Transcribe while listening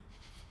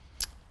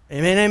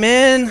Amen,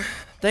 amen.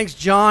 Thanks,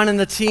 John and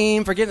the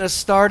team, for getting us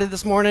started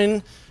this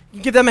morning. You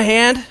give them a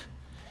hand.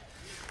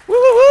 Woo,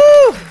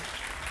 woo, woo.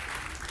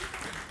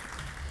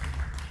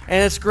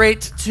 And it's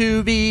great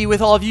to be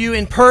with all of you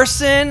in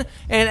person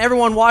and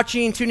everyone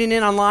watching, tuning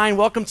in online.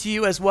 Welcome to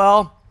you as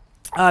well.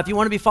 If you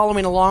want to be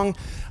following along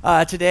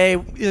today,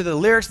 either the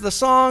lyrics of the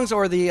songs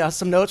or the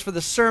some notes for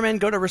the sermon,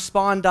 go to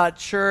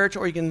respond.church,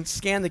 or you can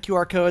scan the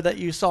QR code that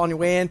you saw on your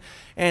way in,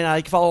 and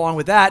you can follow along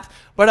with that.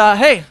 But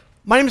hey,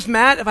 my name is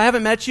Matt. If I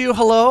haven't met you,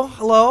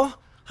 hello,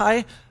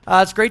 hi.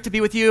 It's great to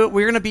be with you.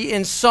 We're going to be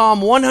in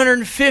Psalm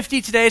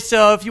 150 today,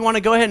 so if you want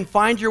to go ahead and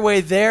find your way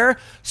there,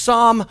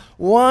 Psalm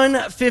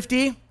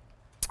 150.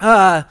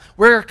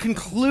 We're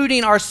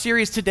concluding our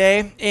series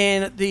today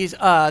in these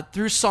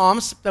through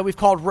Psalms that we've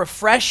called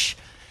Refresh.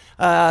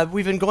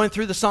 We've been going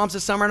through the Psalms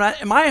this summer,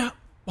 and my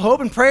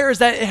hope and prayer is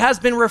that it has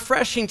been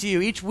refreshing to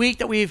you. Each week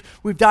that we've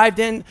dove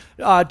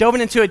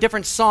into a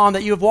different psalm,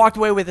 that you have walked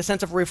away with a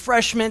sense of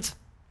refreshment,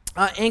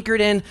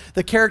 anchored in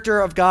the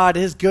character of God,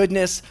 His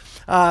goodness.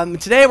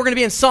 Today we're going to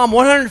be in Psalm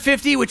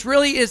 150, which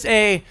really is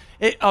a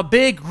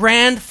big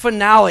grand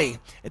finale.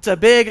 It's a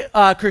big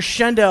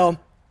crescendo.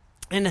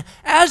 And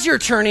as you're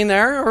turning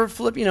there, or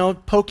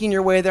poking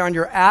your way there on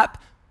your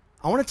app,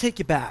 I want to take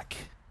you back.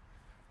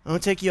 I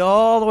want to take you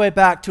all the way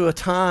back to a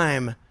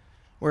time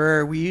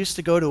where we used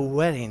to go to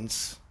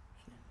weddings.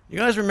 You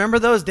guys remember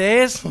those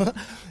days?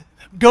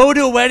 Go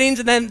to weddings,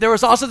 and then there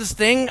was also this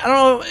thing, I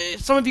don't know,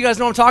 some of you guys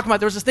know what I'm talking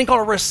about. There was this thing called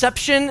a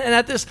reception, and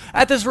at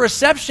this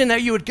reception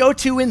that you would go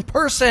to in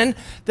person,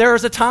 there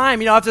was a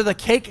time, after the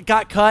cake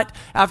got cut,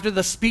 after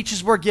the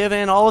speeches were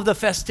given, all of the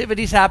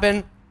festivities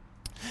happened,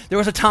 there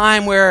was a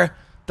time where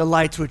the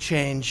lights would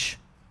change,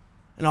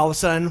 and all of a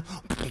sudden,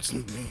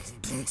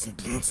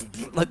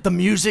 like the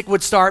music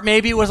would start.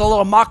 Maybe it was a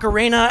little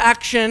Macarena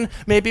action,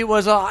 maybe it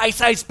was Ice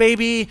Ice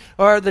Baby,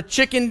 or the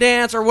chicken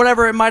dance, or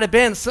whatever it might have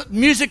been. So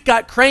music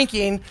got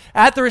cranking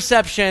at the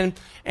reception,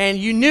 and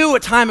you knew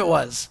what time it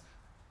was.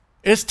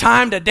 It's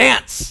time to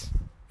dance.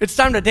 It's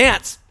time to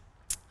dance.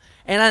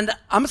 And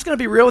I'm just going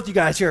to be real with you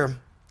guys here.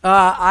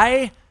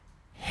 I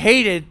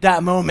hated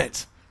that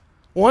moment.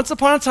 Once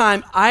upon a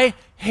time, I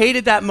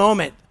hated that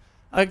moment.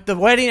 Like the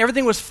wedding,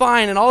 everything was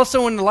fine, and all of a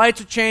sudden when the lights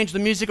would change, the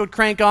music would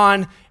crank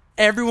on,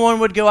 everyone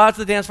would go out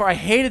to the dance floor. I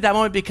hated that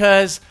moment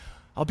because,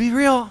 I'll be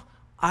real,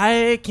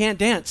 I can't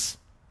dance.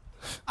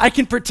 I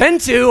can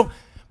pretend to,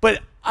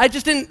 but I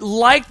just didn't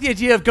like the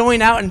idea of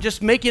going out and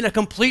just making a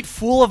complete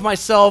fool of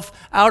myself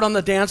out on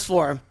the dance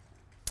floor.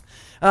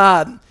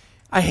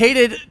 I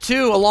hated,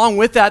 too, along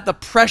with that, the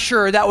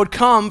pressure that would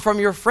come from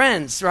your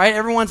friends, right?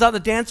 Everyone's out on the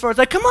dance floor. It's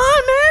like, come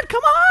on, man,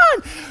 come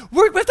on.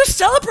 We have to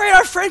celebrate.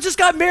 Our friends just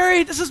got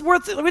married. This is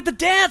worth it. We have to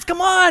dance. Come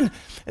on.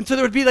 And so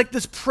there would be like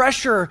this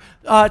pressure,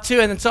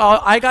 too. And so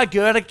I got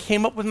good. I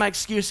came up with my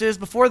excuses.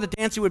 Before the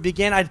dancing would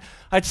begin,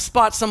 I'd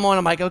spot someone.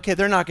 I'm like, okay,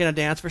 they're not going to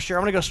dance for sure.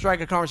 I'm going to go strike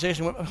a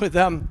conversation with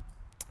them.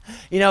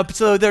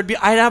 So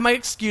I'd have my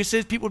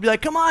excuses. People would be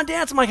like, come on,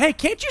 dance. I'm like, hey,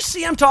 can't you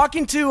see I'm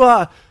talking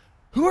to...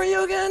 who are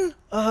you again?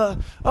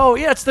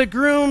 It's the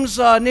groom's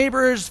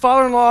neighbor's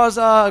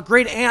father-in-law's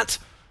great aunt,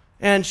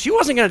 and she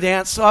wasn't going to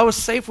dance, so I was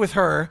safe with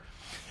her.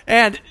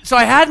 And so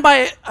I had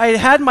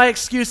my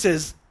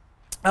excuses,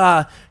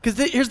 because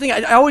here's the thing: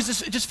 I always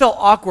just felt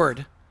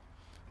awkward.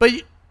 But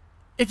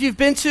if you've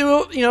been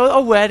to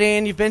a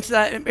wedding, you've been to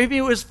that, maybe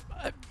it was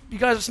you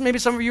guys, maybe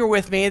some of you were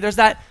with me. There's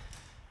that.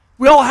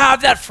 We all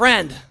have that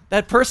friend,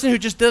 that person who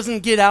just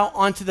doesn't get out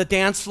onto the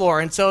dance floor.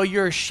 And so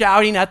you're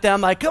shouting at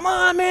them like, come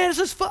on, man, this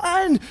is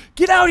fun.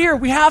 Get out here.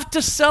 We have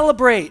to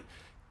celebrate.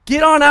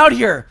 Get on out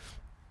here.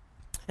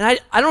 And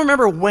I don't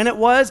remember when it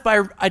was,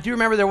 but I do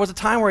remember there was a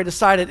time where I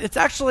decided it's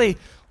actually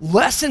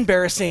less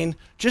embarrassing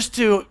just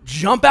to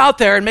jump out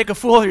there and make a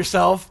fool of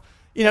yourself.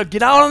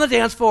 Get out on the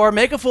dance floor,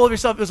 make a fool of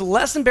yourself. It was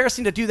less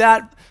embarrassing to do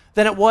that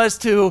than it was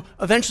to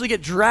eventually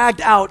get dragged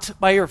out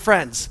by your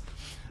friends.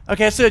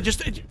 Okay, so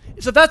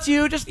if that's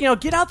you, just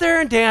get out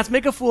there and dance,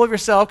 make a fool of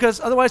yourself, because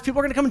otherwise people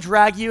are going to come and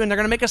drag you, and they're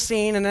going to make a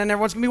scene, and then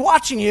everyone's going to be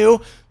watching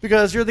you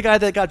because you're the guy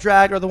that got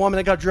dragged or the woman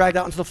that got dragged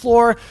out onto the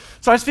floor.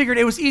 So I just figured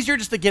it was easier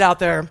just to get out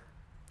there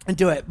and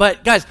do it.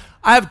 But guys,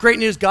 I have great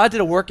news. God did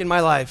a work in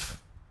my life.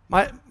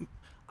 I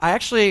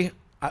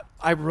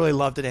really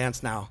love to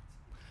dance now.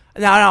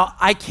 Now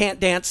I can't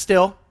dance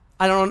still.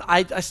 I'm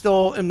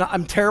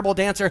a terrible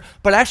dancer,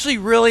 but I actually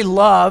really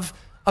love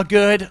a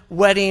good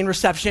wedding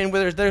reception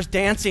where there's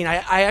dancing.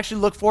 I actually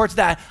look forward to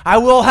that. I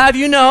will have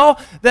you know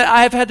that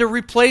I have had to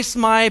replace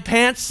my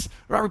pants,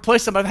 not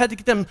replace them, but I've had to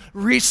get them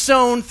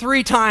re-sewn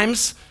 3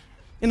 times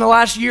in the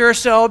last year or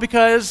so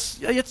because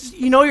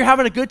you're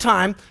having a good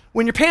time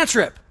when your pants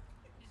rip.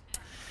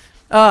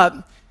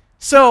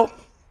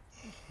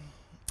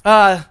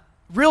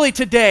 Really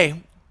today,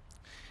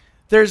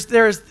 there's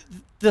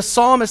the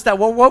psalmist that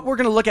what we're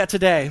going to look at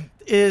today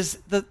is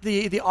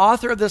the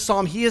author of this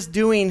psalm. He is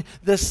doing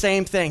the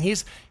same thing.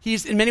 He's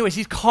in many ways,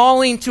 he's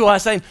calling to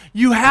us saying,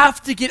 you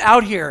have to get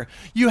out here.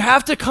 You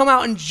have to come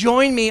out and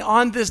join me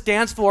on this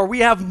dance floor. We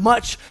have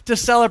much to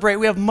celebrate.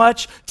 We have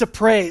much to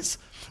praise.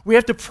 We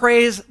have to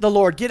praise the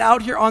Lord. Get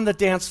out here on the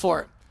dance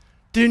floor.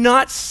 Do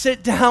not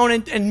sit down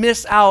and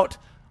miss out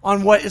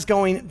on what is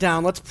going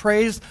down. Let's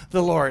praise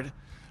the Lord.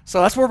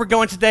 So that's where we're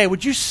going today.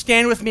 Would you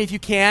stand with me if you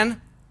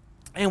can?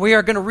 And we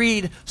are going to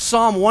read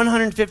Psalm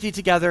 150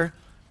 together.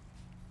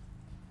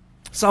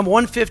 Psalm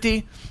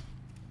 150.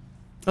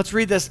 Let's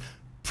read this.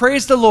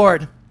 Praise the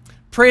Lord.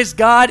 Praise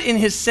God in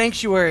his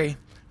sanctuary.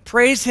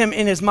 Praise him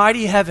in his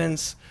mighty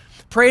heavens.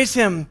 Praise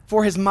him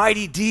for his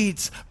mighty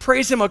deeds.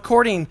 Praise him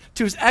according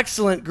to his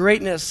excellent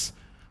greatness.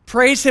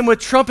 Praise him with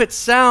trumpet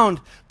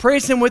sound.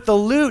 Praise him with the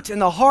lute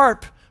and the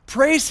harp.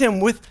 Praise him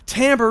with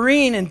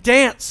tambourine and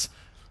dance.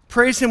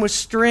 Praise him with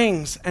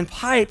strings and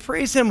pipe.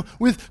 Praise him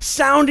with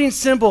sounding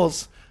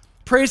cymbals.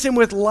 Praise him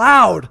with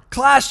loud,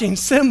 clashing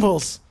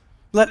cymbals.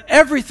 Let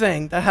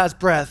everything that has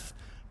breath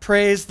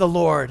praise the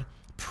Lord.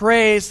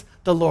 Praise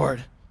the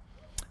Lord.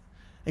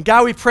 And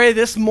God, we pray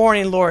this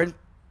morning, Lord,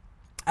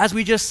 as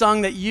we just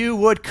sung, that you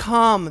would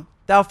come,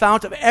 thou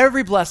fount of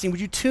every blessing. Would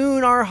you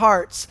tune our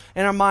hearts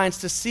and our minds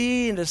to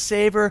see and to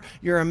savor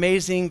your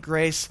amazing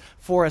grace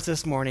for us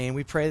this morning? And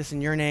we pray this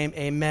in your name.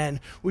 Amen.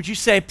 Would you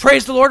say,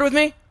 praise the Lord with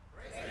me?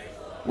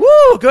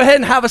 Woo! Go ahead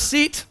and have a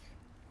seat.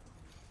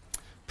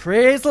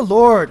 Praise the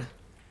Lord.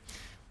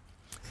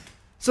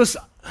 So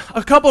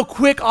a couple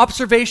quick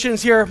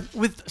observations here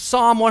with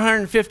Psalm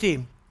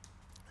 150.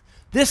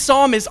 This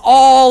psalm is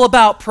all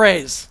about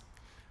praise.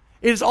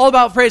 It is all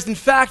about praise. In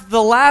fact,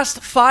 the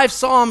last 5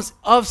 psalms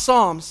of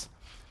Psalms,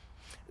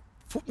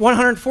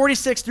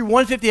 146 through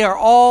 150, are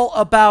all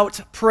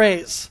about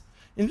praise.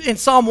 In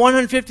Psalm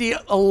 150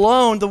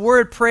 alone, the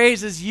word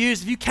praise is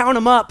used. If you count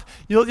them up,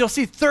 you'll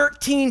see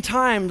 13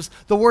 times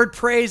the word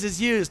praise is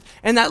used.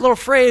 And that little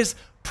phrase,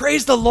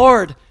 praise the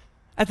Lord,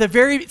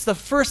 it's the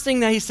first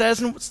thing that he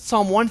says in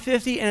Psalm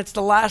 150, and it's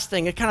the last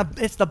thing.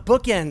 It's the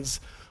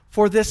bookends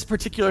for this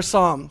particular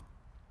psalm.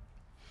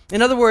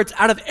 In other words,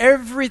 out of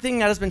everything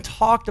that has been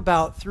talked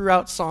about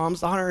throughout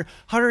Psalms, the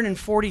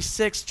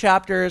 146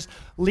 chapters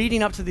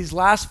leading up to these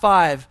last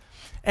 5,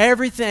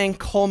 everything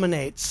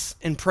culminates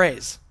in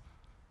praise.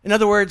 In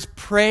other words,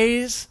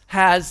 praise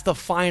has the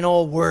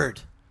final word.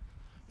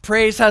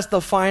 Praise has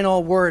the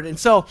final word. And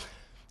so,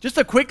 just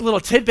a quick little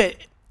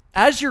tidbit.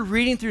 As you're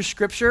reading through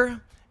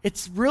Scripture,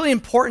 it's really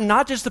important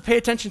not just to pay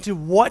attention to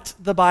what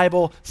the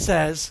Bible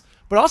says,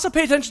 but also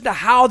pay attention to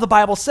how the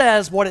Bible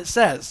says what it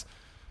says.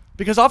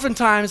 Because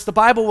oftentimes the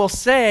Bible will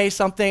say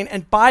something,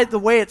 and by the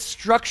way it's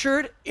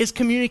structured, is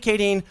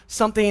communicating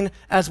something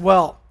as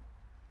well.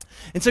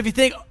 And so if you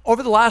think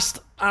over the last,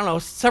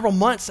 several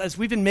months, as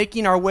we've been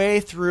making our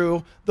way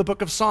through the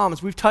book of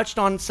Psalms, we've touched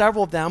on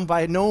several of them.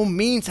 By no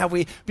means have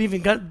we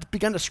even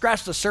begun to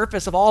scratch the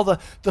surface of all the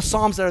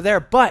Psalms that are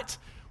there, but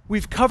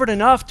we've covered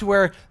enough to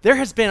where there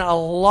has been a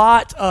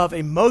lot of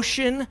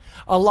emotion,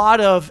 a lot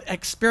of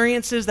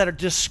experiences that are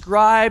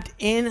described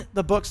in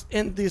the books,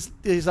 in these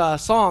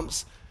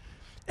Psalms.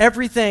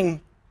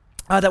 Everything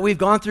that we've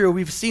gone through,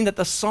 we've seen that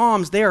the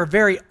Psalms, they are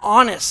very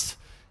honest.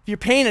 If you're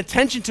paying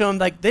attention to them,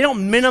 they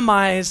don't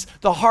minimize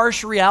the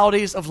harsh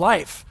realities of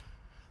life.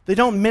 They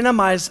don't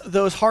minimize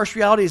those harsh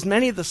realities.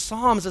 Many of the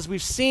Psalms, as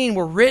we've seen,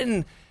 were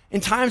written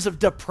in times of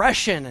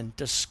depression and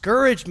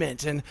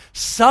discouragement and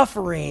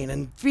suffering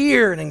and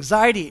fear and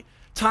anxiety,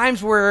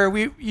 times where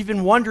we've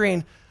been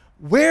wondering,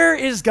 where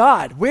is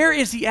God? Where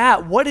is he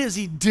at? What is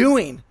he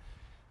doing?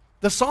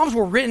 The Psalms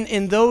were written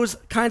in those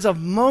kinds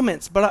of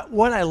moments, but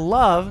what I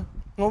love,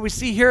 what we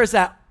see here is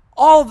that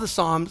all of the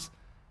Psalms,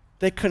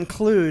 they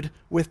conclude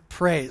with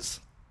praise.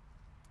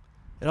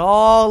 It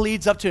all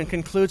leads up to and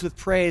concludes with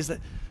praise.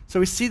 So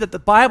we see that the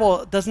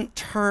Bible doesn't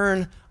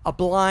turn a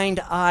blind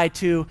eye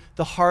to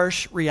the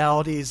harsh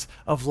realities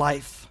of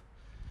life.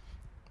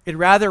 It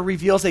rather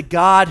reveals a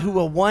God who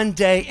will one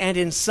day and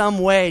in some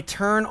way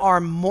turn our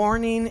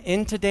mourning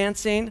into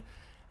dancing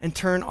and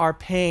turn our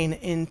pain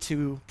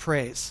into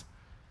praise.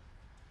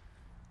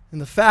 And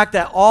the fact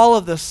that all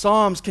of the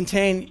Psalms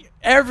contain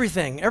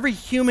everything, every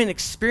human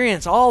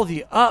experience, all of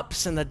the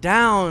ups and the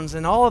downs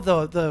and all of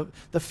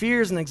the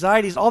fears and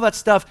anxieties, all that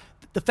stuff,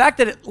 the fact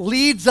that it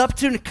leads up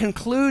to and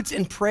concludes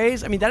in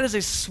praise, that is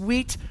a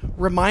sweet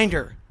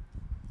reminder.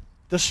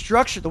 The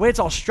structure, the way it's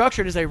all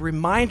structured is a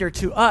reminder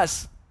to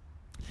us.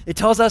 It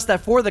tells us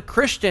that for the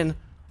Christian,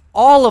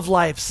 all of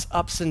life's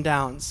ups and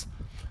downs,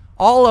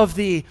 all of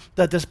the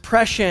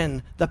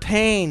depression, the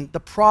pain,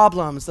 the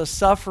problems, the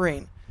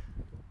suffering,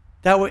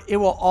 it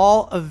will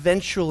all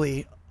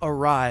eventually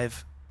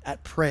arrive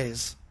at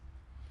praise.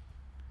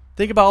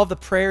 Think about all the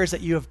prayers that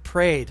you have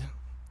prayed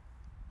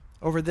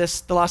over the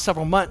last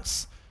several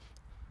months,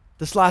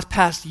 this last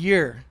past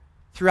year,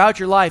 throughout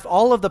your life,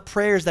 all of the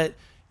prayers that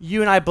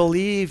you and I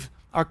believe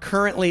are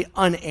currently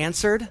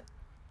unanswered,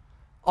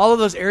 all of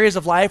those areas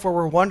of life where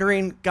we're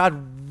wondering,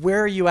 God,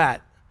 where are you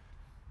at?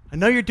 I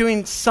know you're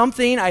doing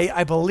something,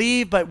 I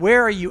believe, but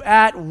where are you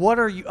at? What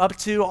are you up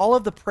to? All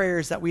of the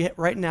prayers that we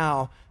right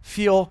now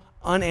feel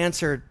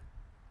unanswered.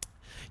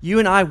 You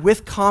and I,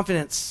 with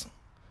confidence,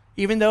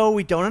 even though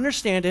we don't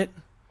understand it,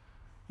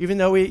 even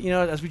though we,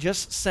 as we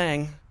just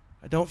sang,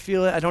 I don't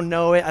feel it, I don't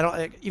know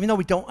it, even though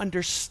we don't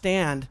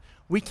understand,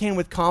 we can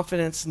with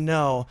confidence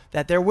know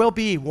that there will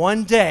be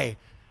one day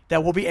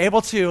that we'll be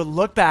able to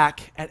look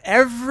back at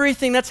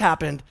everything that's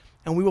happened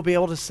and we will be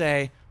able to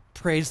say,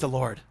 praise the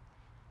Lord.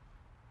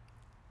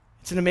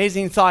 It's an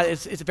amazing thought.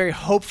 It's a very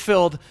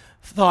hope-filled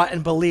thought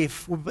and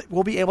belief.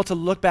 We'll be able to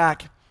look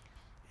back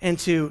and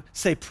to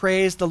say,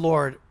 praise the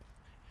Lord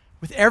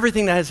with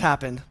everything that has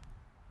happened.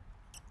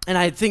 And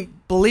I think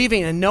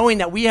believing and knowing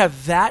that we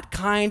have that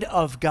kind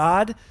of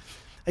God,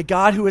 a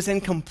God who is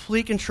in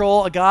complete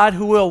control, a God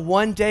who will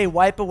one day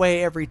wipe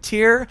away every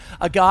tear,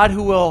 a God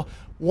who will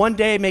one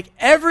day make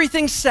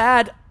everything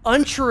sad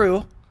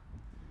untrue,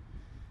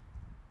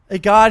 a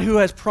God who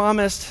has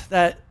promised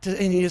that,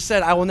 and he has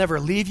said, I will never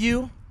leave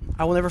you,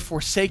 I will never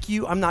forsake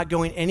you, I'm not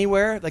going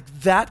anywhere. Like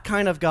that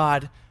kind of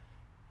God,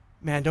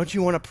 man, don't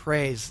you want to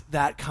praise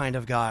that kind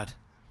of God?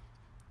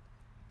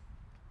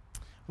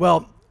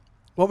 Well,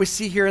 what we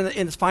see here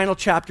in this final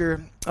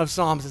chapter of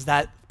Psalms is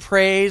that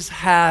praise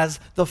has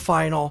the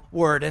final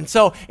word. And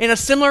so in a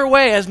similar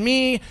way as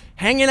me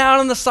hanging out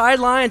on the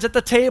sidelines at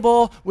the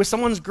table with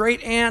someone's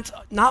great aunt,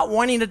 not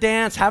wanting to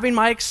dance, having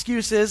my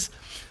excuses,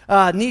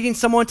 needing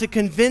someone to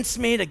convince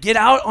me to get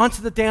out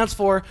onto the dance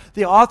floor,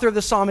 the author of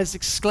the psalm is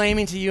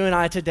exclaiming to you and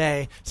I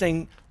today,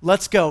 saying,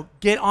 let's go,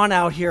 get on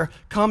out here,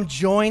 come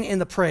join in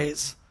the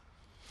praise.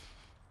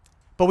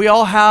 But we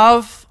all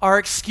have our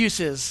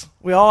excuses.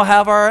 We all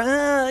have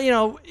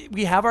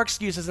we have our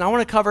excuses. And I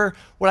want to cover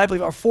what I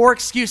believe are 4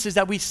 excuses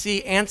that we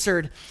see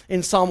answered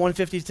in Psalm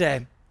 150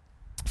 today.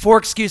 4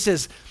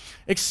 excuses.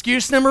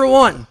 Excuse number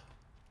 1.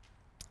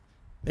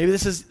 Maybe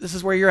this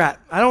is where you're at.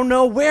 I don't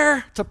know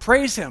where to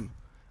praise him.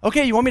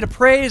 Okay, you want me to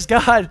praise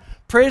God,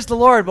 praise the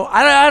Lord, but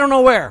I don't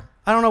know where.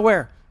 I don't know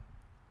where.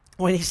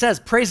 When he says,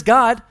 praise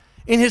God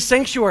in his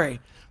sanctuary,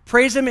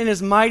 praise him in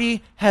his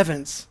mighty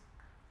heavens.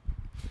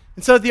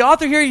 And so the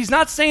author here, he's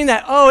not saying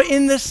that,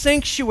 in the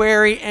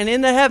sanctuary and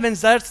in the heavens,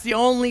 that's the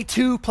only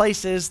 2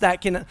 places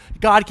that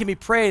God can be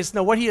praised.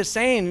 No, what he is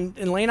saying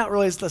and laying out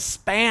really is the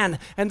span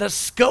and the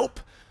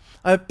scope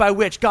by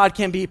which God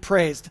can be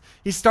praised.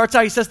 He starts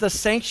out, he says the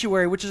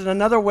sanctuary, which is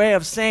another way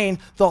of saying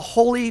the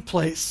holy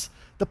place,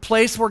 the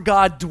place where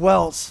God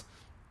dwells.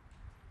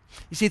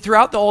 You see,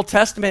 throughout the Old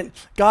Testament,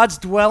 God's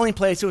dwelling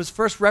place, it was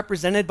first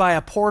represented by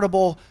a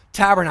portable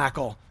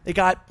tabernacle. It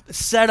got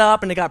set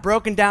up and it got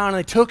broken down and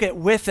they took it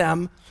with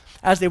them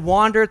as they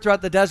wandered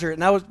throughout the desert.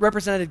 And that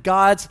represented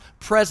God's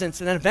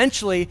presence. And then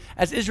eventually,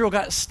 as Israel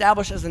got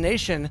established as a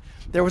nation,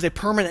 there was a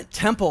permanent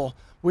temple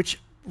which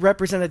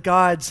represented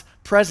God's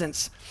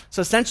presence.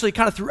 So essentially,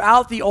 kind of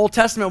throughout the Old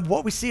Testament,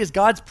 what we see is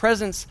God's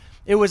presence,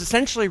 it was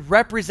essentially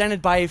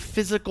represented by a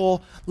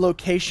physical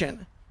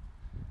location.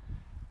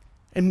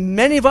 And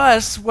many of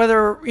us,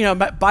 whether,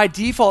 by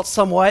default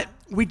somewhat,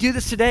 we do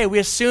this today. We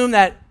assume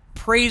that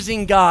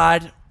praising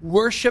God,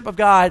 worship of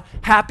God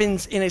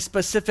happens in a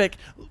specific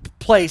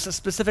place, a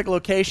specific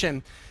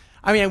location.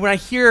 I mean, when I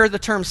hear the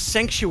term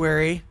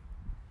sanctuary,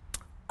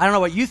 I don't know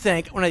what you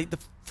think. The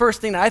first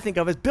thing that I think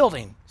of is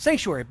building,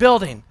 sanctuary,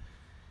 building.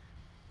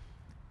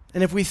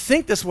 And if we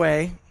think this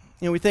way,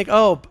 we think,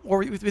 or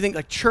we think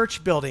like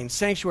church building,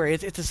 sanctuary,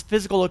 it's a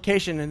physical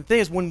location. And the thing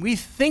is, when we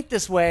think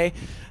this way,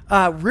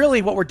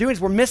 really what we're doing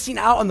is we're missing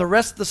out on the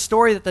rest of the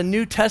story that the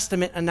New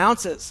Testament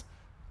announces.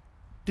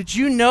 Did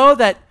you know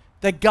that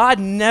God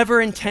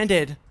never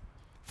intended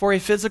for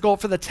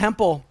the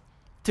temple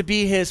to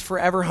be his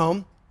forever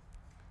home?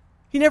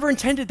 He never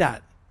intended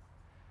that.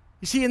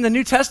 You see, in the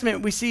New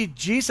Testament, we see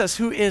Jesus,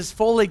 who is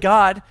fully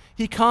God.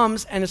 He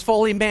comes and is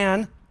fully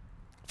man,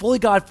 fully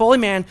God, fully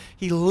man.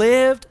 He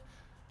lived,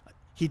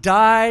 he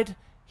died,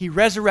 he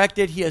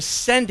resurrected, he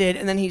ascended,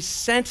 and then he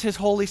sent his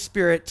Holy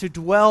Spirit to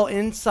dwell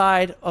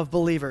inside of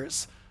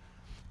believers.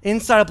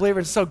 Inside of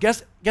believers. So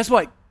guess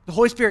what? The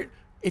Holy Spirit,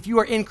 if you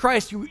are in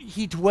Christ,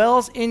 he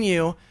dwells in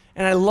you.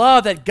 And I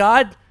love that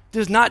God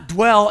does not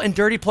dwell in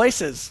dirty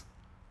places.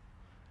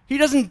 He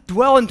doesn't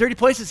dwell in dirty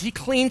places. He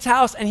cleans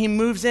house and he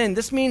moves in.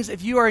 This means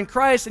if you are in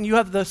Christ and you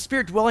have the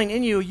Spirit dwelling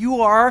in you,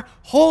 you are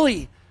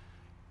holy.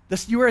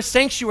 You are a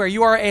sanctuary.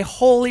 You are a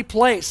holy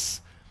place.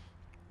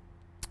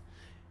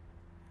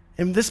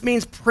 And this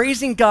means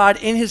praising God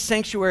in his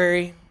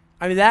sanctuary.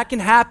 I mean, that can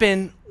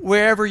happen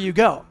wherever you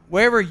go.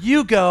 Wherever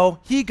you go,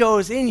 he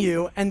goes in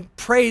you, and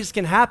praise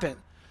can happen.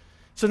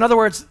 So in other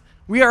words,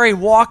 we are a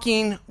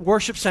walking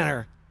worship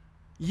center.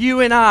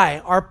 You and I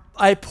are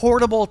a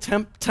portable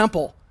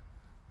temple.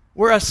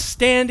 We're a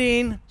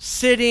standing,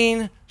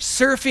 sitting,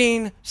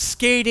 surfing,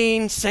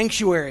 skating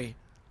sanctuary.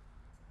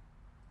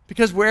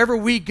 Because wherever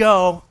we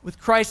go, with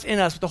Christ in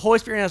us, with the Holy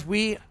Spirit in us,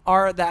 we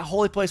are that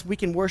holy place. We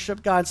can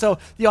worship God. So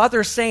the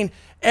author is saying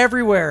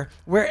everywhere,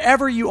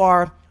 wherever you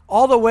are,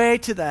 all the way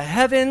to the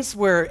heavens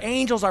where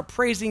angels are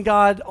praising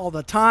God all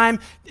the time,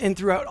 and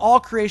throughout all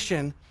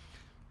creation,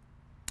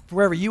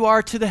 wherever you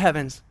are to the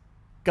heavens,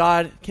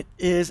 God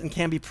is and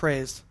can be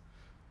praised.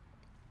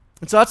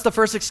 And so that's the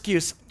first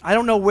excuse. I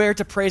don't know where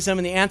to praise him,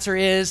 and the answer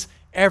is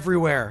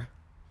everywhere.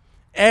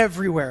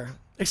 Everywhere.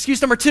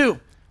 Excuse number 2.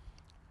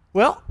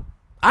 Well,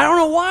 I don't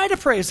know why to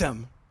praise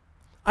him.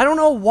 I don't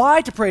know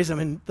why to praise him.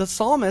 And the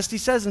psalmist, he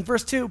says in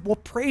verse 2, we'll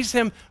praise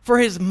him for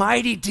his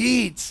mighty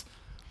deeds.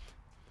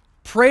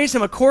 Praise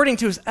him according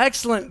to his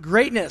excellent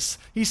greatness.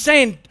 He's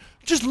saying,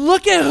 just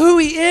look at who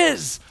he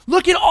is.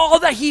 Look at all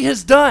that he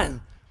has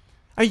done.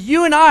 And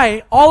you and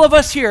I, all of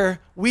us here,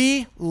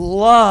 we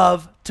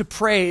love to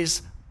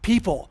praise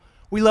people.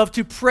 We love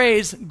to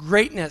praise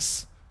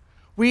greatness.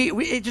 We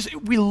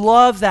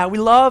love that.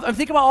 I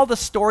think about all the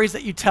stories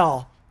that you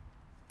tell.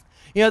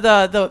 You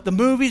know, the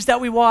movies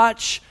that we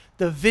watch,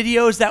 the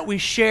videos that we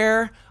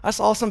share. I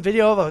saw some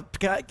video of a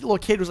little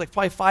kid who was like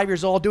probably 5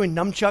 years old doing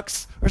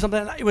nunchucks or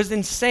something. It was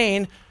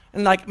insane.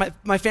 And like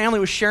my family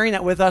was sharing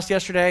that with us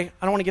yesterday.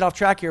 I don't want to get off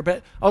track here,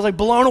 but I was like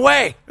blown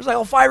away. There's like a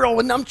 5-year-old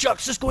with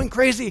nunchucks just going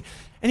crazy.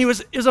 And it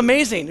was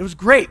amazing. It was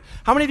great.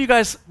 How many of you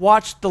guys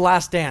watched The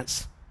Last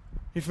Dance?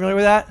 You familiar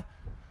with that?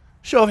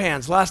 Show of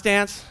hands. Last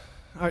Dance.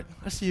 All right.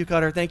 I see you,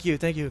 Cutter. Thank you.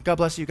 God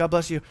bless you. God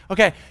bless you.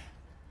 Okay.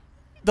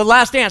 The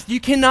Last Dance. You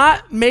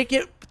cannot make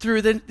it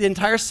through the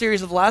entire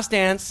series of The Last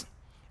Dance,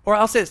 or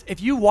I'll say this,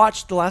 if you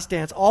watch The Last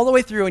Dance all the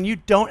way through and you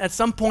don't at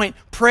some point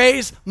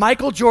praise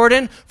Michael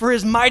Jordan for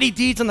his mighty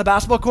deeds on the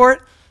basketball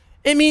court,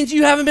 it means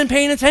you haven't been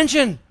paying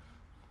attention.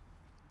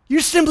 You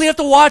simply have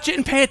to watch it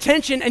and pay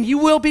attention, and you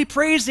will be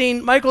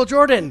praising Michael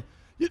Jordan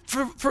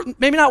for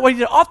maybe not what he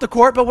did off the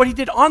court, but what he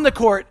did on the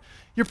court.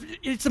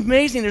 It's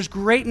amazing. There's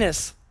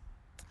greatness.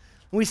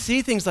 And we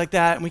see things like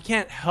that, and we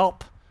can't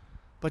help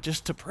but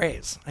just to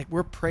praise. Like,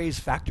 we're praise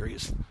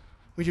factories.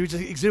 We just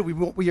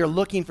exhibit. We are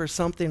looking for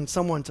something,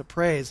 someone to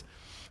praise.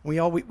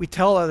 We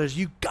tell others,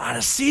 you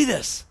gotta see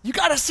this. You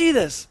gotta see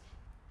this.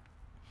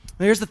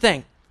 And here's the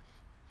thing.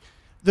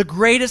 The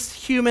greatest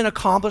human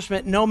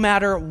accomplishment, no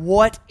matter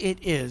what it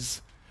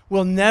is,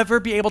 will never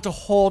be able to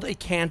hold a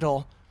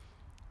candle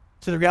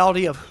to the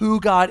reality of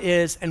who God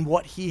is and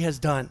what he has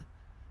done.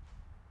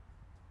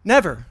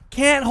 Never.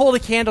 Can't hold a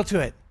candle to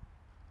it.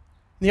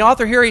 And the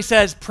author here, he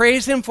says,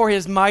 praise him for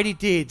his mighty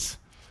deeds.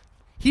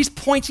 He's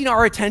pointing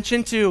our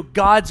attention to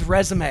God's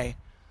resume.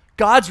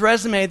 God's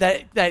resume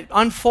that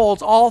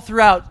unfolds all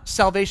throughout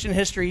salvation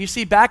history. You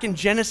see, back in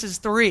Genesis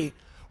 3,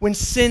 when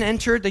sin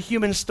entered the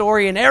human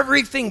story and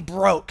everything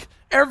broke,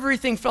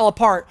 everything fell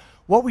apart,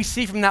 what we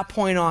see from that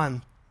point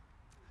on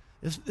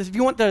is, if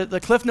you want the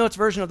Cliff Notes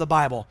version of the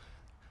Bible,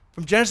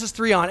 from Genesis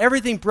 3 on,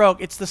 everything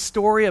broke. It's the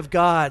story of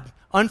God,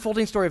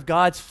 unfolding story of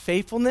God's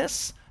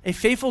faithfulness, a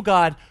faithful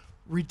God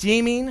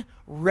redeeming,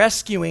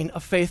 rescuing a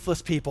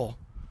faithless people.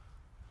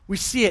 We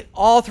see it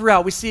all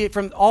throughout. We see it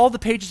from all the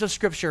pages of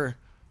Scripture.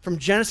 From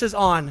Genesis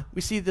on,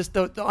 we see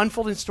the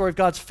unfolding story of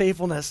God's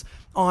faithfulness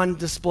on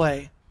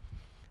display.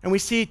 And we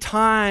see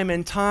time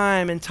and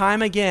time and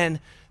time again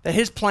that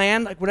his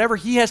plan, like whatever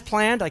he has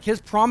planned, like his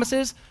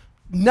promises,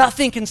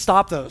 nothing can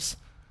stop those.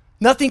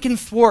 Nothing can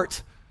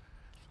thwart.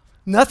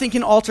 Nothing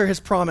can alter his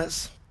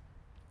promise.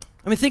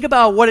 I mean, think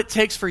about what it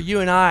takes for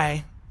you and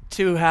I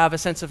to have a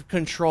sense of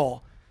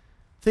control.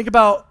 Think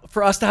about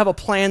for us to have a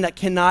plan that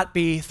cannot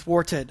be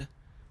thwarted.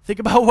 Think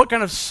about what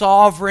kind of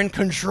sovereign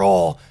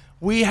control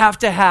we have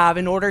to have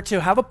in order to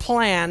have a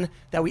plan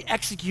that we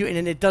execute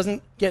and it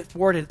doesn't get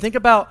thwarted. Think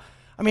about,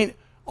 I mean,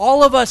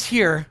 all of us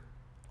here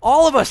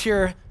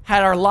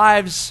had our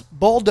lives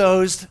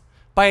bulldozed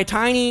by a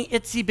tiny,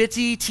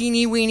 itsy-bitsy,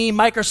 teeny-weeny,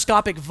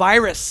 microscopic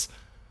virus.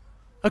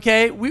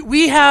 Okay?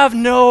 We have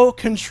no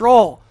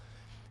control.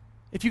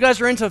 If you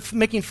guys are into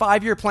making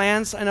 5-year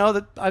plans, I know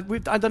that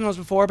I've done those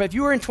before, but if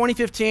you were in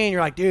 2015,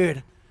 you're like,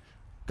 dude,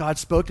 God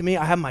spoke to me.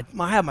 I have my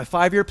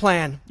 5-year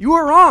plan. You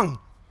were wrong.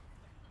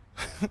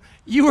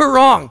 You were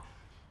wrong.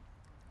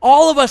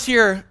 All of us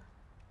here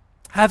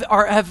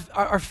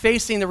are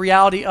facing the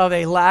reality of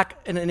a lack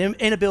and an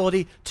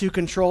inability to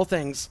control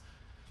things.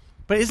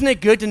 But isn't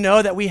it good to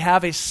know that we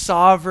have a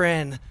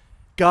sovereign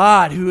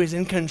God who is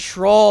in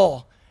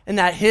control and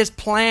that his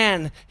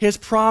plan, his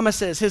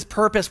promises, his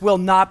purpose will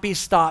not be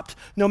stopped.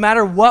 No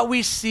matter what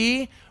we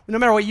see, no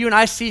matter what you and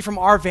I see from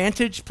our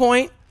vantage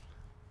point,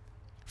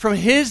 from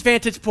his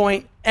vantage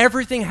point,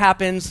 everything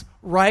happens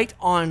right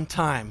on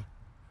time.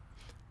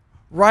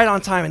 Right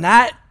on time. And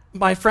that,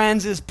 my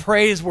friends, is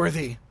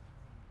praiseworthy.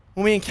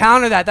 When we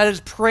encounter that is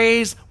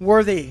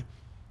praiseworthy.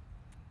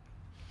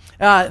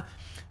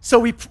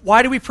 So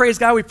why do we praise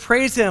God? We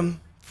praise him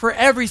for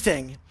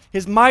everything.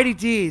 His mighty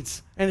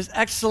deeds and his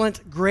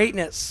excellent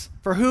greatness,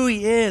 for who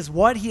he is,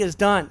 what he has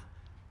done.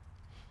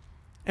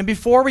 And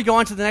before we go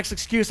on to the next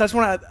excuse, I just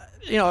want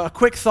to, a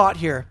quick thought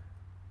here.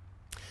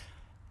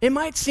 It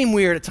might seem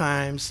weird at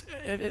times.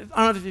 I don't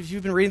know if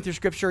you've been reading through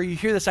Scripture, you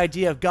hear this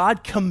idea of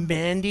God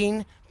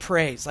commanding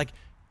praise, like,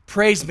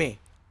 praise me,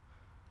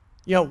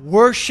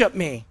 worship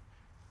me.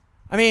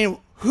 I mean,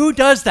 who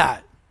does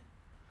that?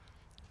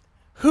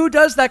 Who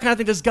does that kind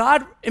of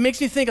thing? It makes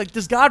me think, like,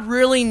 does God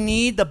really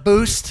need the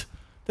boost?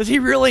 Does he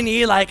really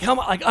need, like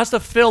us to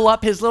fill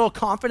up his little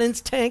confidence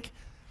tank?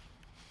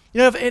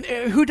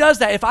 Who does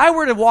that? If I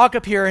were to walk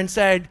up here and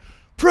say,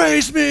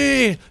 praise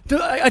me,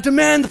 I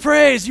demand the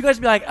praise, you guys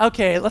would be like,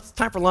 okay, it's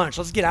time for lunch.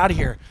 Let's get out of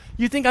here.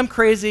 You think I'm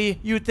crazy.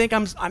 You would think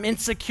I'm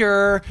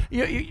insecure.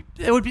 It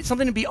would be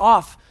something to be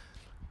off.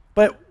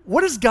 But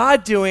what is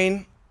God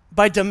doing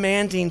by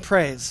demanding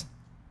praise?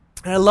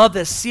 And I love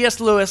this. C.S.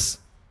 Lewis,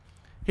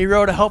 he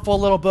wrote a helpful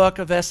little book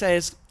of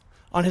essays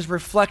on his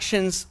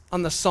reflections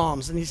on the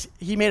Psalms. And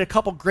he made a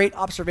couple great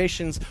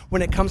observations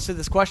when it comes to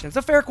this question. It's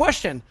a fair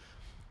question.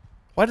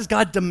 Why does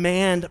God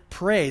demand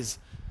praise?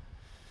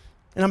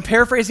 And I'm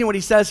paraphrasing what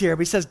he says here,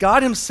 but he says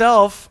God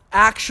himself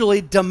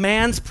actually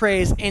demands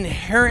praise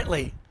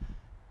inherently.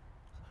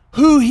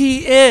 Who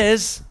he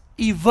is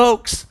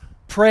evokes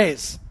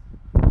praise.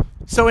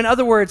 So in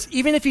other words,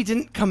 even if he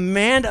didn't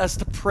command us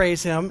to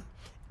praise him,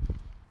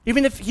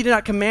 even if he did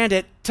not command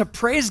it, to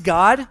praise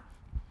God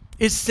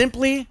is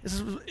simply, this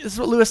is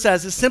what Lewis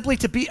says, is simply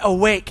to be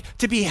awake,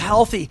 to be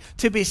healthy,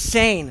 to be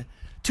sane,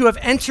 to have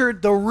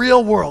entered the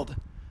real world.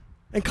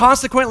 And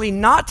consequently,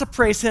 not to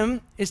praise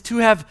him is to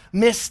have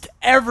missed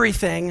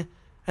everything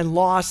and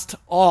lost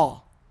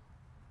all.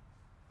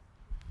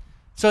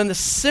 So in the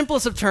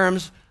simplest of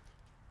terms,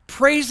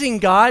 praising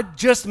God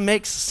just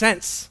makes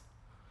sense.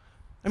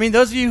 I mean,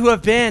 those of you who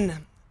have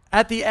been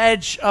at the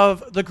edge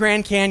of the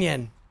Grand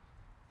Canyon,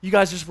 you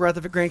guys just were at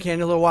the Grand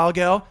Canyon a little while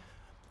ago,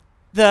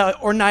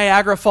 or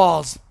Niagara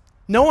Falls.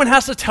 No one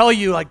has to tell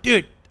you, like,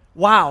 dude,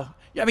 wow.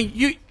 I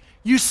mean,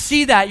 you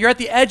see that. You're at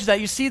the edge of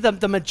that. You see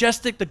the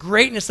majestic, the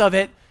greatness of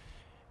it.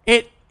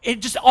 It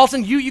just all of a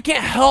sudden, you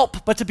can't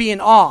help but to be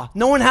in awe.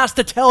 No one has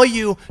to tell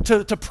you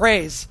to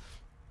praise.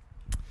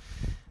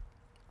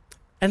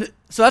 And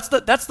so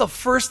that's the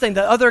first thing.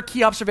 The other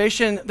key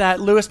observation that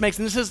Lewis makes,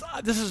 and this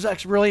is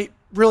actually really,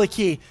 really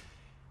key.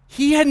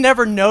 He had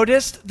never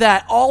noticed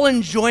that all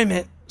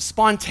enjoyment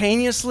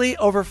spontaneously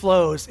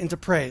overflows into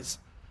praise.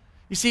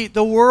 You see,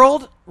 the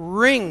world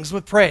rings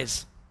with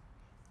praise.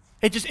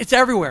 It's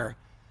everywhere.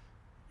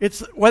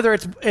 It's whether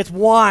it's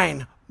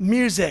wine,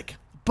 music,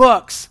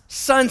 books,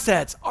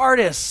 sunsets,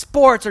 artists,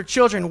 sports, or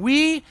children.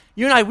 You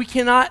and I, we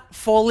cannot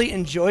fully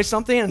enjoy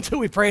something until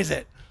we praise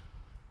it.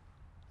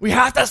 We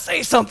have to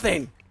say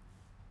something.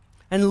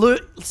 And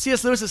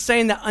C.S. Lewis is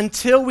saying that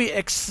until we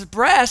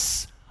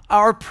express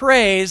our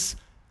praise,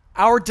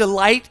 our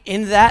delight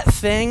in that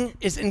thing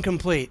is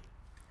incomplete.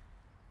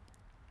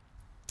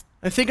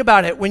 And think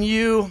about it. Raise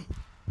your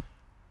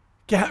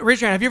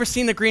hand. Have you ever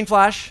seen The Green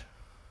Flash?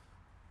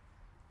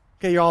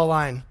 Okay, you're all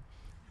aligned.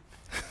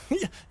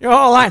 You're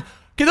all aligned.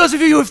 Okay, those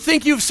of you who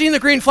think you've seen The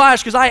Green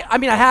Flash, because I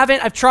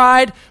haven't, I've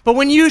tried, but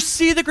when you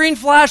see The Green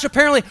Flash,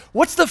 apparently,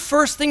 what's the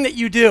first thing that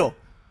you do?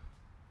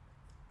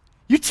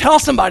 You tell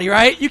somebody,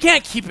 right? You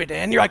can't keep it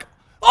in. You're like,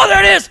 oh,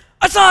 there it is.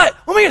 I saw it.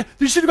 Oh my God.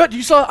 Did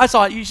you saw it? I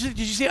saw it. Did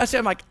you see it? I said,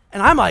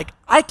 I'm like,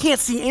 I can't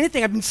see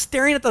anything. I've been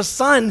staring at the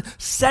sun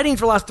setting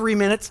for the last 3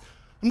 minutes.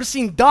 I'm just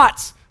seeing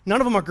dots. None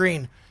of them are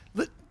green.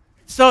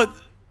 So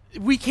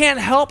we can't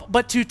help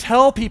but to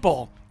tell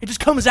people. It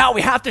just comes out.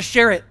 We have to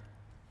share it.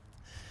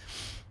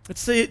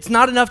 It's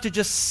not enough to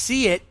just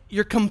see it.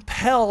 You're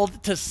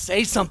compelled to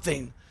say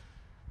something.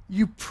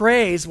 You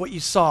praise what you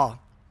saw.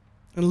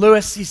 And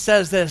Lewis, he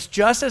says this,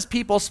 just as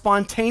people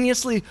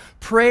spontaneously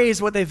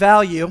praise what they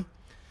value,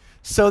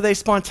 so they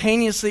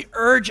spontaneously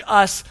urge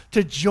us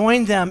to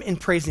join them in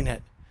praising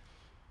it.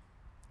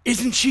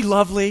 Isn't she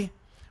lovely?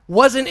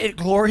 Wasn't it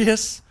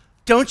glorious?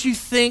 Don't you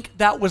think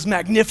that was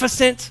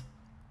magnificent?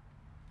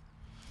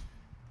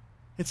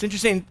 It's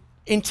interesting.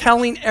 In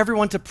telling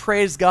everyone to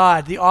praise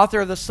God, the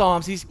author of the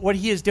Psalms, what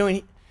he is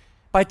doing,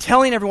 by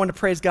telling everyone to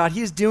praise God,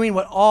 he is doing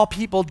what all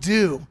people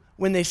do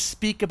when they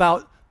speak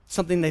about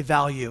something they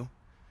value.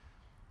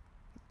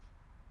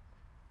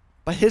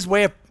 But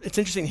it's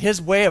interesting,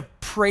 his way of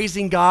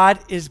praising God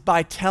is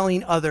by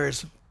telling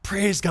others,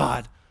 praise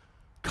God.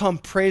 Come,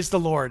 praise the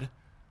Lord.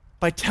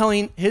 By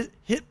telling,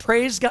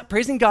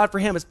 praising God for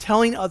him is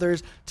telling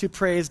others to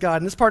praise God.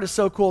 And this part is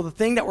so cool. The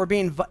thing that we're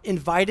being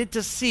invited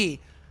to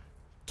see,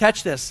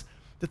 catch this,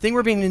 the thing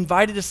we're being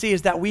invited to see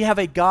is that we have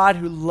a God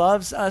who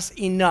loves us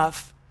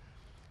enough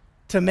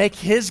to make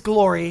his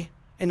glory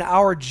and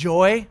our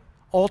joy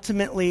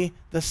ultimately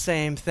the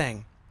same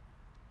thing.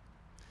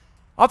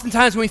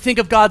 Oftentimes when we think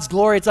of God's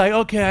glory, it's like,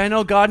 okay, I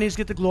know God needs to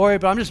get the glory,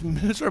 but I'm just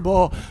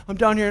miserable. I'm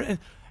down here.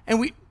 And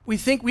we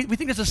think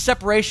there's a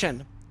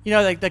separation. You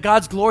know, like that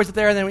God's glory is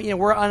there, and then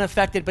we're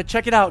unaffected. But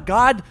check it out.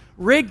 God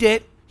rigged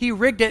it. He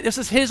rigged it. This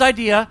is his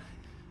idea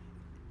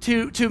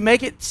to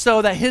make it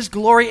so that his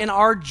glory and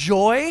our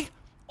joy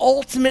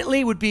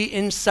ultimately would be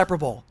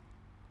inseparable.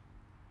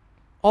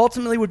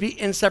 Ultimately would be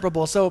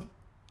inseparable. So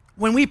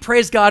when we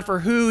praise God for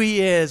who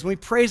he is, when we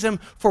praise him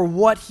for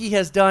what he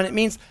has done, it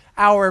means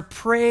our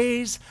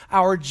praise,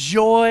 our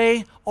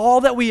joy,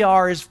 all that we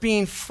are is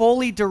being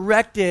fully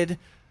directed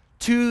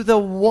to the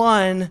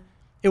one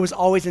it was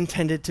always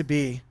intended to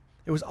be.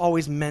 It was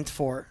always meant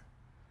for.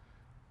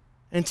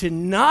 And to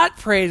not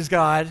praise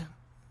God,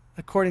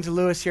 according to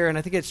Lewis here, and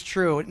I think it's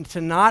true, and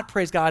to not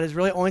praise God is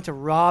really only to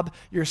rob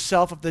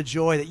yourself of the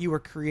joy that you were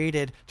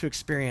created to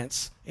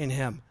experience in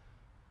him.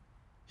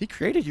 He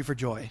created you for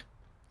joy.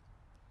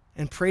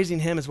 And praising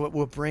him is what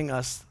will bring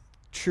us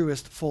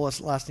truest,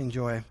 fullest, lasting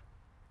joy.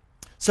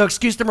 So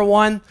excuse number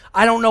one,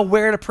 I don't know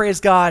where to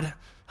praise God.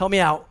 Help me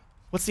out.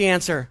 What's the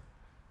answer?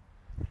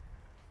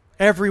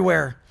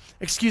 Everywhere.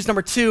 Excuse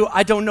number two,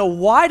 I don't know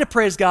why to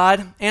praise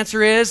God.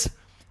 Answer is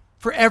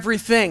for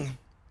everything,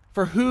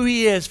 for who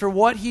he is, for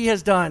what he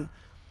has done.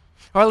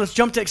 All right, let's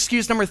jump to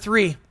excuse number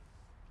 3.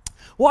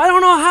 Well, I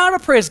don't know how to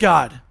praise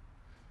God.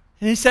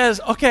 And he says,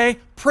 okay,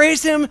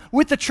 praise him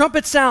with the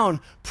trumpet sound.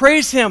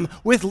 Praise him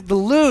with the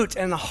lute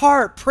and the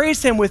harp.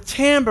 Praise him with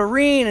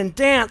tambourine and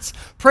dance.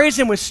 Praise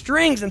him with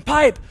strings and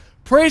pipe.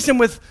 Praise him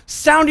with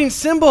sounding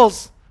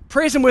cymbals.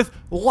 Praise him with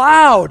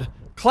loud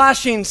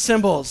clashing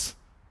cymbals.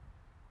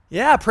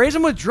 Yeah, praise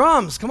him with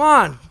drums. Come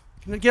on.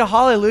 Can we get a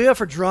hallelujah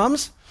for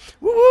drums?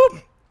 Woo woo.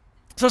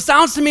 So it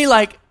sounds to me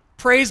like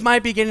praise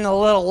might be getting a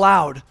little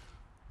loud,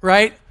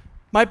 right?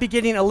 Might be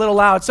getting a little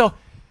loud. So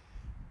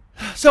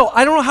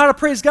I don't know how to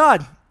praise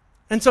God.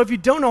 And so if you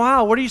don't know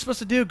how, what are you supposed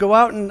to do?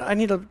 I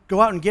need to go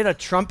out and get a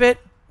trumpet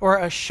or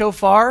a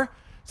shofar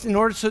in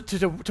order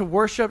to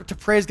worship, to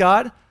praise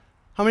God?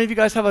 How many of you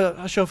guys have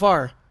a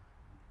shofar?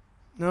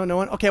 No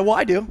one? Okay, well,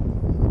 I do.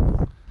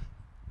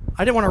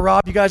 I didn't want to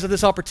rob you guys of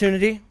this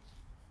opportunity.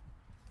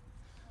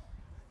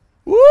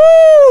 Woo!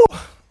 I'm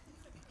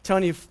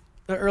telling you,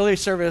 the early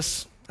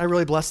service, I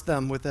really blessed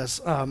them with this.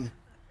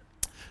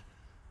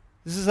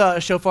 This is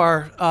a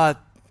shofar.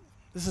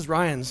 This is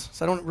Ryan's,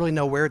 so I don't really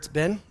know where it's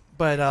been,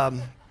 but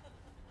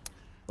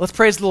let's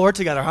praise the Lord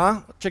together,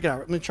 huh? Check it out.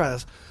 Let me try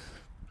this.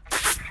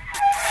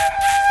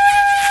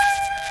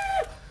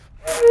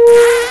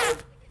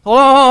 Hold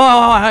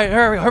on.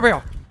 Here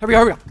we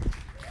go.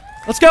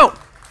 Let's go.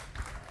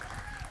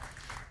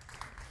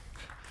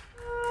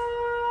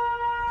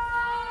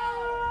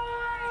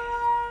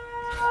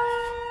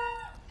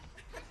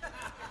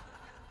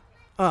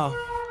 Oh,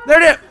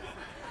 there it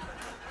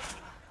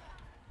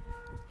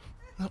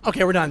is.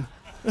 Okay, we're done.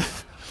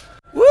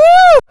 Woo!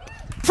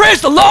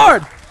 Praise the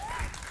Lord!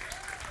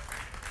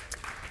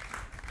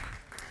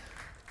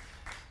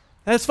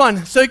 That's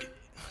fun. So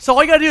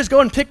all you got to do is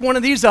go and pick one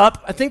of these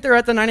up. I think they're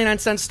at the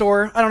 99-cent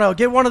store. I don't know.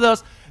 Get one of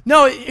those.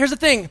 No, here's the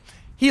thing.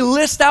 He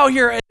lists out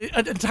here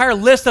an entire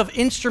list of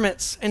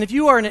instruments. And if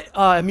you are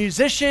a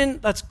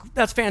musician,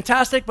 that's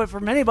fantastic. But for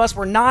many of us,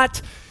 we're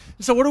not.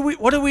 So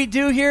what do we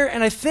do here?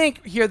 And I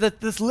think here that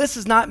this list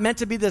is not meant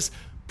to be this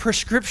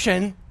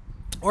prescription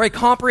or a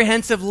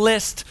comprehensive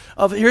list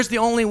of here's the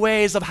only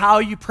ways of how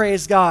you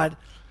praise God.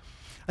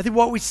 I think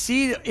what we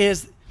see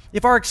is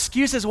if our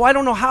excuse is, well, I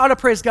don't know how to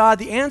praise God,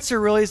 the answer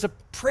really is to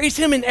praise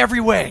him in every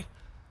way.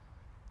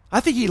 I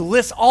think he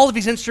lists all of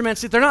these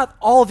instruments. They're not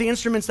all of the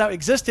instruments that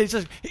existed. He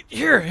says,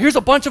 here's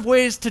a bunch of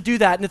ways to do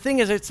that. And the thing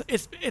is,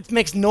 it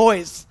makes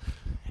noise.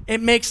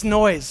 It makes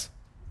noise.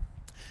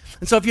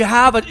 And so if you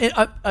have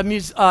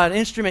an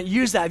instrument,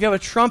 use that. If you have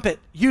a trumpet,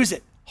 use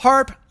it.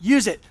 Harp,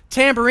 use it.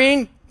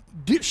 Tambourine,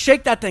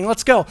 shake that thing.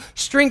 Let's go.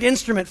 Stringed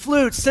instrument,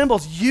 flute,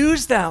 cymbals,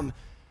 use them.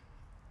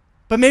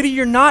 But maybe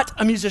you're not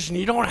a musician.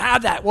 You don't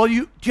have that. Well, do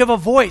you have a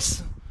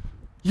voice?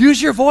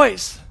 Use your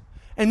voice.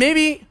 And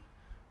maybe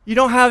you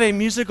don't have a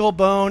musical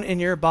bone in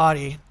your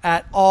body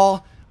at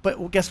all,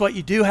 but guess what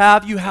you do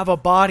have? You have a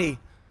body.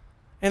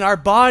 And our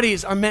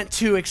bodies are meant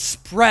to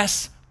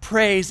express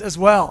praise as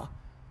well.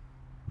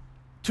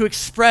 To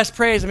express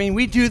praise. I mean,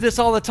 we do this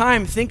all the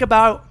time. Think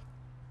about,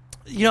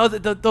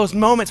 those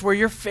moments where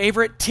your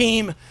favorite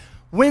team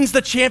wins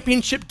the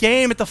championship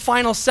game at the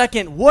final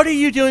second. What are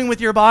you doing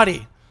with your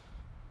body?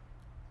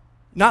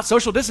 Not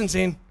social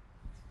distancing.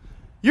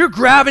 You're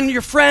grabbing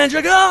your friends.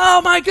 You're like,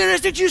 oh my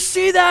goodness, did you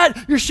see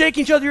that? You're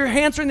shaking each other. Your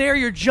hands are in the air.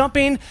 You're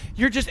jumping.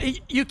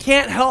 You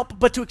can't help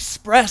but to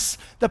express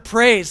the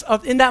praise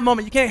in that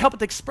moment. You can't help but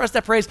to express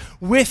that praise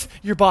with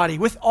your body,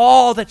 with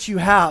all that you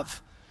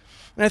have.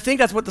 And I think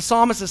that's what the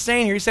psalmist is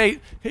saying here.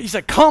 He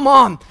said, come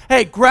on.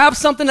 Hey, grab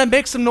something that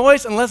makes some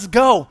noise and let's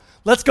go.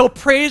 Let's go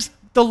praise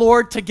the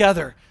Lord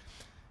together.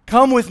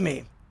 Come with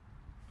me.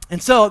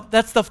 And so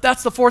that's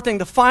the fourth thing.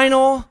 The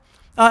final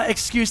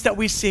excuse that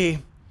we see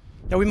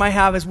that we might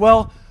have is,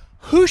 well,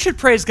 who should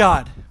praise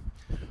God?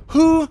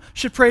 Who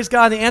should praise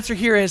God? The answer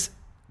here is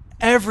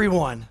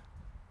everyone.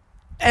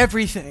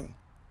 Everything.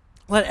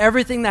 Let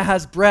everything that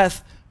has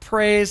breath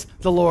praise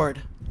the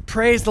Lord.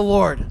 Praise the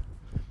Lord.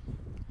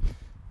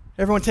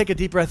 Everyone take a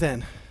deep breath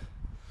in.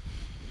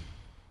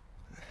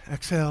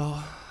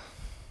 Exhale.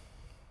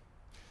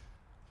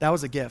 That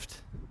was a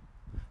gift.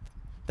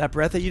 That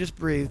breath that you just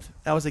breathed,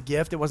 that was a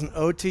gift. It wasn't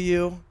owed to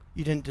you.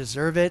 You didn't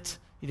deserve it.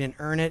 You didn't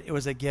earn it. It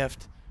was a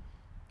gift.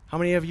 How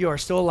many of you are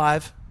still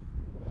alive?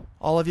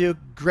 All of you?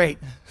 Great.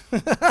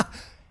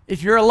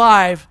 If you're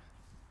alive,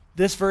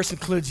 this verse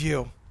includes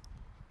you.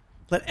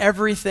 Let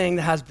everything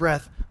that has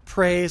breath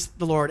praise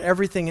the Lord.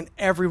 Everything and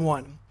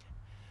everyone.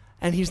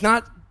 And he's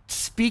not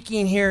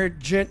speaking here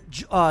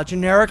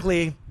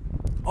generically,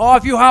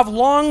 if you have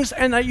lungs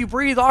and that you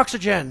breathe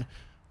oxygen,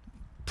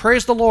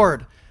 praise the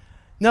Lord.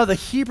 No, the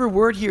Hebrew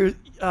word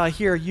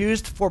here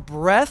used for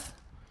breath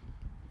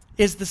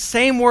is the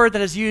same word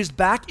that is used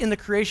back in the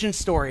creation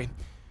story.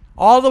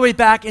 All the way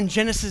back in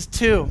Genesis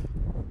 2,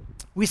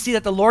 we see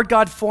that the Lord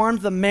God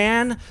formed the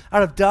man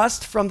out of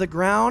dust from the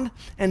ground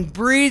and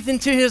breathed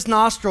into his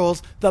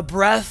nostrils the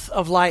breath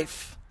of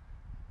life.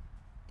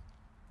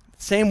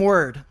 Same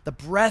word, the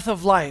breath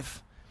of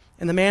life.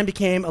 And the man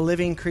became a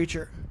living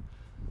creature.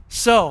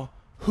 So,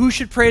 who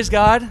should praise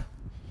God?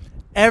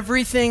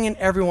 Everything and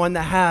everyone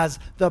that has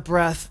the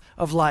breath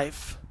of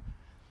life.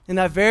 In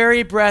that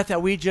very breath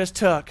that we just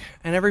took,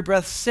 and every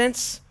breath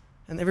since,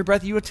 and every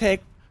breath you would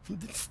take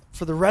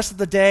for the rest of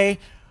the day,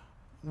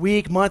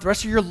 week, month, the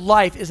rest of your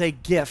life is a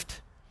gift.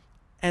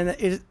 And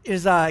it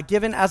is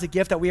given as a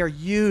gift that we are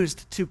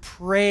used to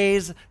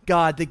praise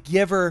God, the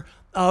giver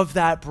of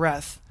that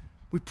breath.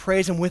 We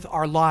praise him with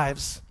our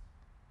lives.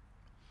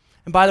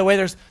 And by the way,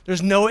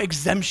 there's no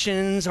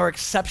exemptions or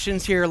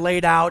exceptions here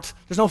laid out.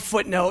 There's no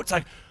footnotes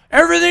like,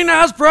 everything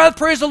that has breath,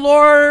 praise the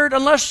Lord,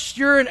 unless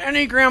you're an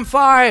Enneagram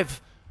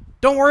 5.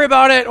 Don't worry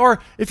about it. Or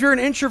if you're an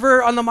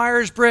introvert on the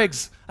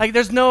Myers-Briggs, like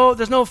there's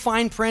no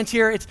fine print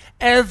here. It's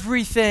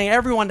everything,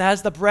 everyone that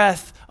has the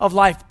breath of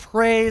life.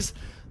 Praise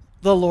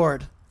the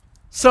Lord.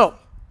 So,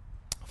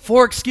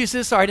 4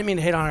 excuses. Sorry, I didn't mean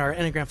to hate on our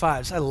Enneagram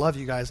 5s. I love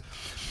you guys.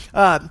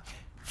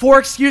 4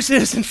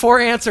 excuses and 4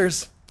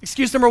 answers.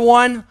 Excuse number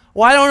 1,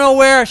 well, I don't know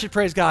where I should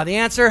praise God. The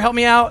answer, help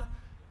me out,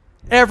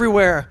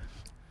 everywhere.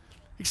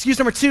 Excuse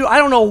number 2, I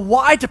don't know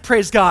why to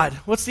praise God.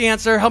 What's the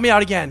answer? Help me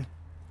out again.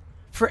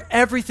 For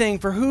everything,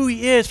 for who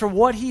he is, for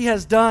what he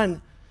has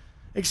done.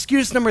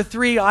 Excuse number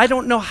 3, I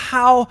don't know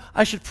how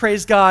I should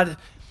praise God.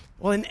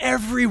 Well, in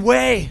every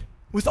way,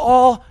 with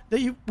all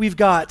that we've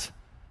got.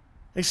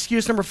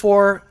 Excuse number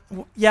 4,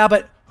 yeah,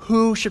 but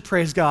who should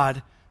praise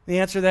God? The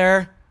answer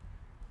there,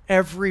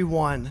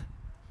 everyone.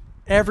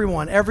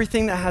 Everyone,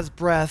 everything that has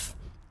breath,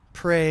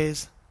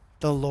 praise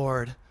the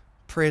Lord.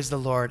 Praise the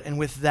Lord. And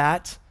with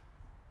that,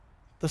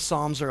 the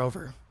Psalms are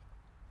over.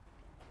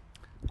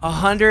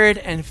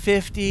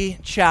 150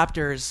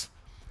 chapters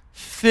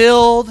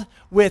filled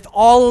with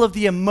all of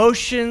the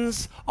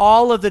emotions,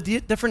 all of the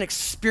different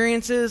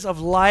experiences of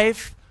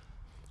life,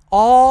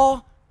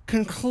 all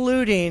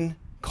culminating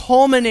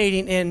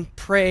in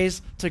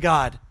praise to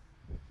God.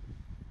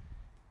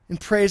 And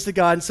praise to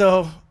God. And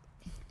so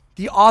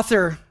the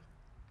author,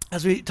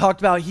 as we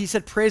talked about, he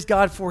said, praise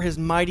God for his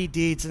mighty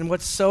deeds. And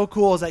what's so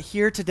cool is that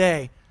here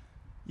today,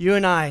 you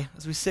and I,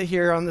 as we sit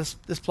here on this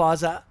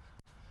plaza,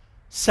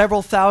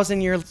 several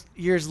thousand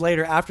years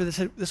later, after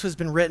this has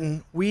been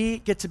written, we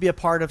get to be a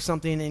part of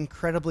something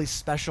incredibly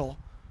special.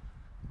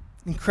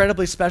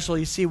 Incredibly special.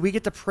 You see, we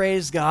get to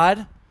praise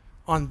God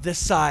on this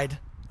side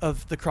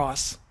of the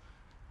cross.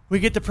 We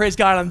get to praise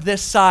God on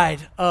this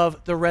side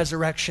of the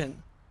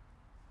resurrection.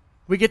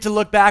 We get to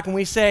look back and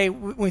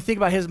when we think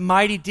about his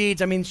mighty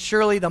deeds, I mean,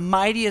 surely the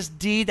mightiest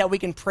deed that we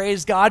can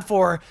praise God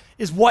for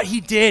is what he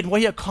did,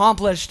 what he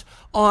accomplished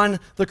on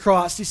the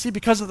cross. You see,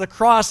 because of the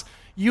cross,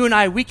 you and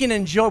I, we can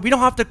enjoy. We don't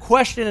have to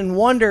question and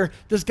wonder,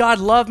 does God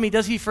love me?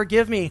 Does he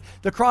forgive me?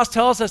 The cross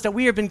tells us that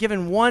we have been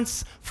given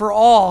once for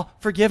all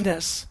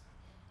forgiveness.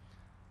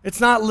 It's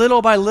not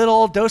little by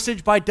little,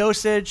 dosage by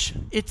dosage.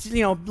 It's,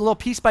 little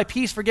piece by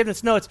piece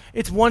forgiveness. No,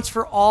 it's once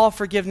for all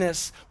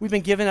forgiveness we've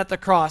been given at the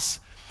cross.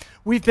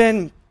 We've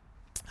been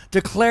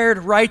declared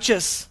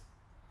righteous.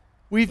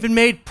 We've been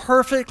made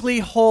perfectly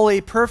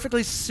holy,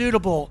 perfectly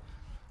suitable,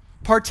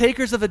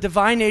 partakers of a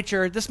divine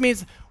nature. This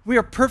means we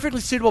are perfectly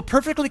suitable,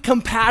 perfectly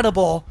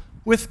compatible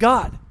with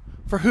God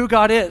for who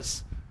God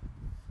is.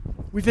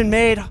 We've been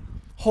made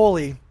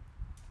holy. And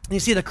you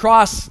see, the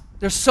cross,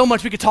 there's so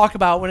much we could talk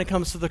about when it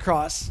comes to the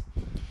cross.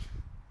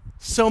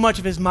 So much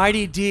of his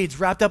mighty deeds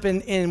wrapped up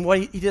in what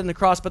he did on the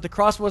cross, but the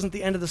cross wasn't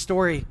the end of the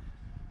story.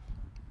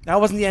 That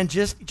wasn't the end.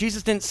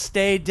 Jesus didn't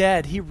stay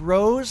dead. He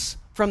rose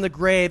from the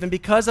grave, and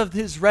because of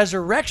his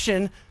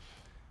resurrection,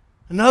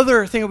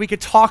 another thing that we could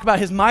talk about,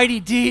 his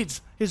mighty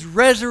deeds, his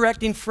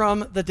resurrecting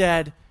from the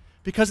dead.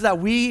 Because of that,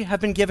 we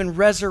have been given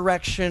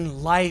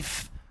resurrection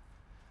life.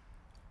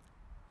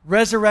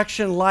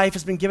 Resurrection life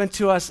has been given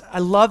to us. I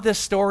love this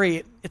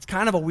story. It's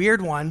kind of a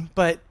weird one,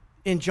 but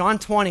in John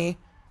 20,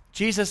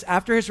 Jesus,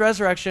 after his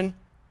resurrection,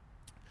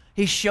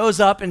 he shows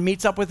up and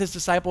meets up with his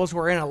disciples who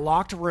are in a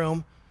locked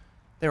room.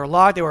 They were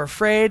locked, they were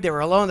afraid, they were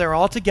alone, they were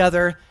all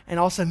together, and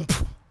all of a sudden,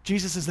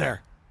 Jesus is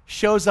there,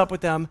 shows up with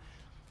them.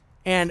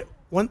 And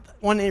one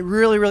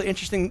really, really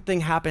interesting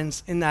thing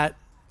happens in that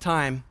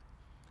time.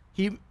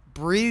 He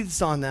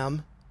breathes on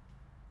them,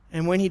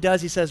 and when he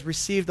does, he says,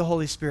 receive the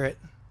Holy Spirit.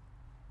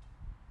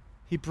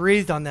 He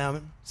breathed on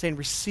them, saying,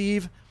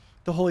 receive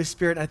the Holy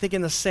Spirit. And I think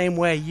in the same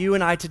way, you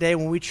and I today,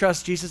 when we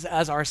trust Jesus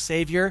as our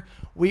Savior,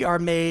 we are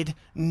made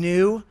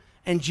new,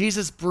 and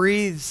Jesus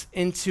breathes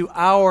into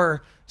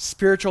our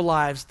spiritual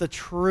lives the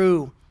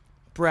true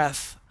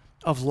breath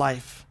of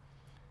life,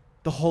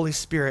 the Holy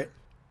Spirit.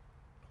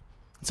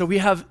 So we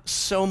have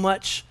so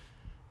much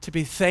to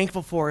be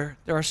thankful for.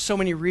 There are so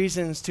many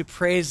reasons to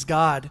praise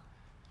God.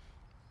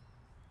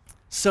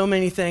 So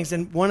many things.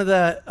 And one of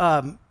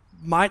the,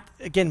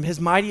 his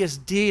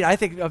mightiest deed, I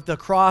think, of the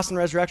cross and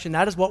resurrection,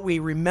 that is what we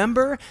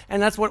remember,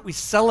 and that's what we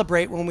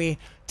celebrate when we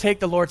take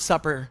the Lord's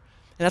Supper.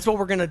 And that's what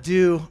we're going to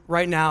do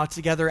right now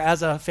together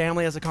as a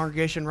family, as a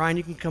congregation. Ryan,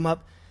 you can come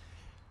up.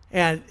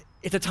 And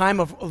it's a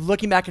time of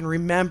looking back and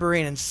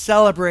remembering and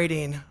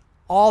celebrating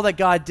all that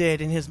God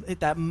did in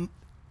that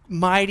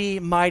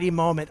mighty, mighty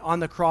moment on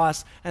the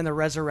cross and the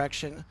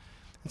resurrection.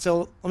 And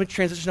so let me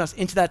transition us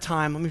into that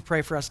time. Let me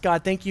pray for us.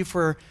 God, thank you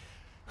for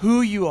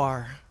who you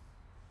are.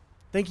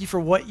 Thank you for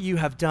what you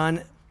have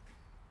done.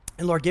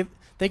 And Lord,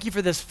 Thank you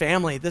for this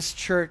family, this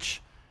church,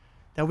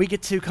 that we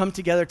get to come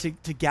together,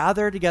 to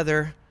gather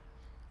together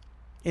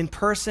in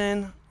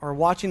person or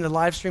watching the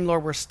live stream.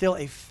 Lord, we're still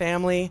a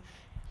family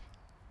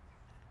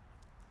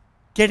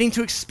getting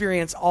to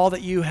experience all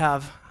that you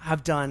have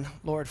done,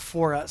 Lord,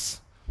 for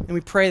us. And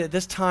we pray that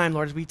this time,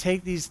 Lord, as we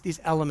take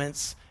these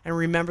elements and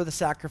remember the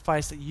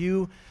sacrifice that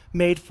you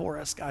made for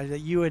us, God, that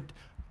you would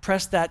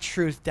press that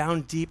truth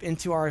down deep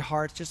into our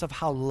hearts, just of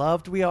how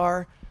loved we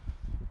are,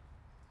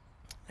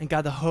 and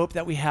God, the hope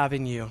that we have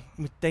in you.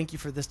 And we thank you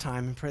for this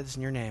time and pray this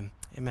in your name.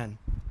 Amen.